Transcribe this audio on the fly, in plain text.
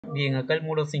Bien, acá el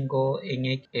muro 5 en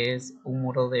X es un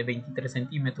muro de 23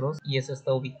 centímetros y eso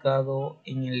está ubicado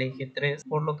en el eje 3,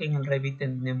 por lo que en el Revit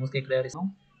tenemos que crear eso,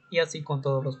 y así con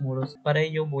todos los muros. Para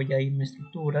ello voy a irme a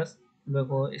estructuras,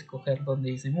 luego escoger donde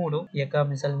dice muro y acá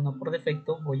me sale uno por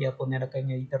defecto. Voy a poner acá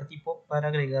en editar tipo para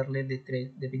agregarle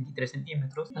de 23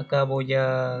 centímetros. Acá voy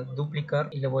a duplicar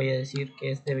y le voy a decir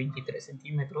que es de 23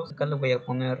 centímetros. Acá le voy a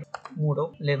poner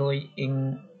muro, le doy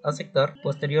en aceptar.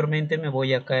 Posteriormente me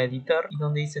voy acá a editar y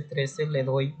donde dice 13 le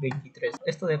doy 23.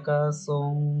 Esto de acá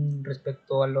son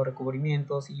respecto a los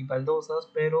recubrimientos y baldosas,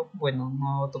 pero bueno,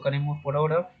 no tocaremos por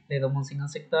ahora. Le damos en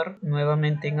aceptar,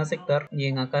 nuevamente en aceptar, y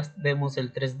en acá vemos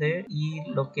el 3D y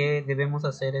lo que debemos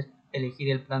hacer es elegir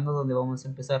el plano donde vamos a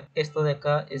empezar. Esto de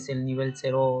acá es el nivel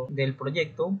 0 del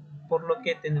proyecto, por lo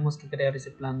que tenemos que crear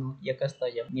ese plano y acá está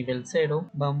ya nivel 0.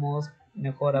 Vamos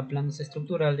mejor a planos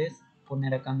estructurales,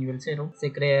 poner acá nivel 0,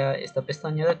 se crea esta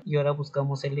pestaña de aquí y ahora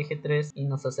buscamos el eje 3 y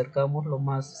nos acercamos lo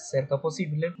más cerca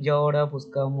posible. Y ahora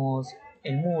buscamos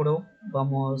el muro,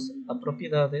 vamos a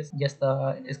propiedades, ya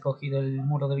está escogido el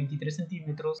muro de 23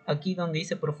 centímetros. Aquí donde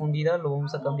dice profundidad lo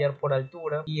vamos a cambiar por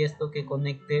altura y esto que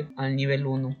conecte al nivel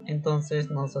 1.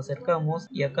 Entonces nos acercamos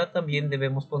y acá también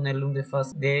debemos ponerle un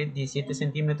desfase de 17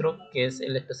 centímetros, que es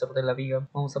el espesor de la viga.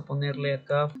 Vamos a ponerle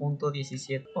acá punto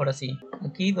 17. Ahora sí,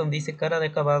 aquí donde dice cara de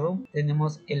acabado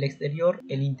tenemos el exterior,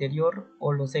 el interior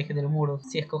o los ejes del muro.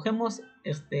 Si escogemos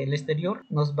el exterior,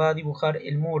 nos va a dibujar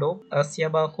el muro hacia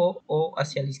abajo o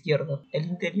hacia la izquierda. El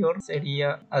interior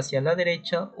sería hacia la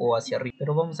derecha o hacia arriba,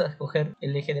 pero vamos a escoger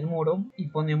el eje del muro y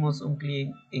ponemos un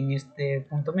clic en este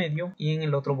punto medio y en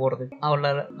el otro borde.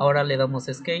 Ahora le damos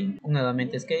scale,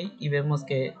 nuevamente scale, y vemos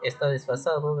que está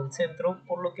desfasado del centro,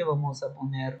 por lo que vamos a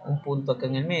poner un punto acá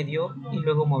en el medio y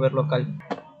luego moverlo acá.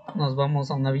 Nos vamos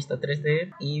a una vista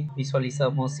 3D y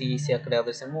visualizamos si se ha creado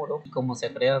ese muro y cómo se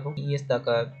ha creado, y está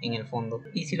acá en el fondo.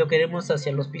 Y si lo queremos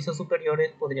hacia los pisos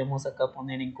superiores, podríamos acá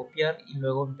poner en copiar y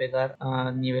luego en pegar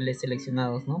a niveles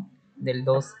seleccionados, ¿no? Del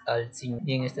 2 al 5.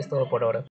 Bien, esto es todo por ahora.